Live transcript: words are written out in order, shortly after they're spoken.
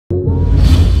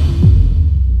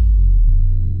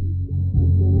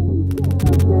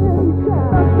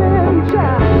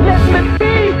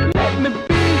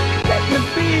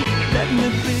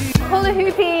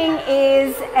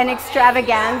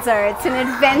extravaganza. It's an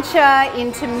adventure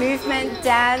into movement,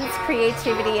 dance,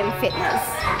 creativity and fitness.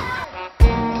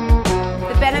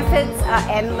 The benefits are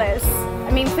endless.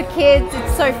 I mean, for kids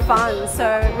it's so fun,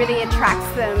 so it really attracts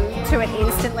them to it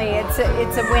instantly. It's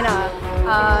a winner.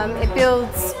 It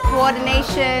builds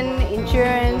coordination,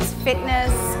 endurance,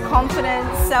 fitness,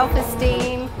 confidence,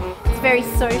 self-esteem. It's very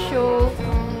social.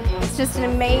 It's just an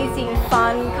amazing,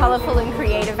 fun, colourful and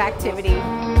creative activity.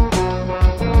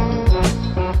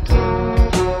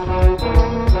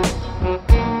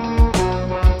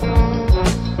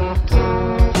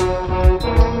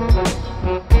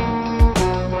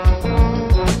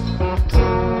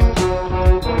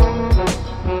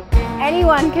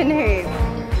 Anyone can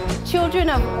hoop. Children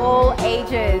of all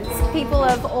ages, people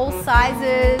of all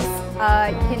sizes,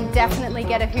 you can definitely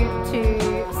get a hoop to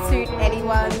suit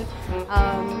anyone.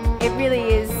 It really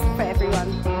is for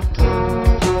everyone.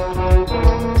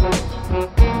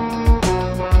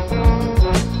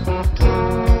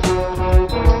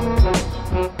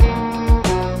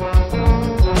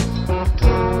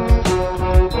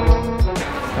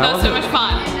 That was so much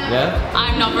fun. Yeah?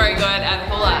 I'm not very good at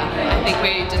hula. I think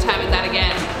we determined that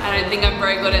again. I don't think I'm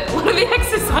very good at a lot of the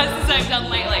exercises I've done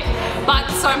lately.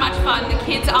 But so much fun. The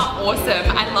kids are awesome.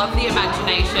 I love the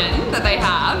imagination that they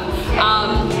have.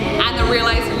 And the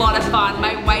relay's a lot of fun.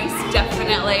 My waist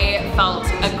definitely felt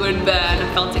a good burn.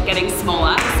 I felt it getting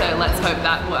smaller, so let's hope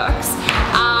that works.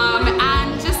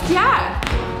 And just, yeah.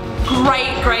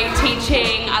 Great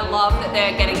teaching. I love that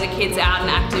they're getting the kids out and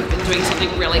active and doing something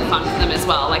really fun for them as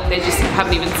well. Like they just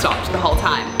haven't even stopped the whole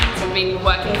time. So I've been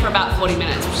working for about 40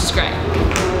 minutes, which is great.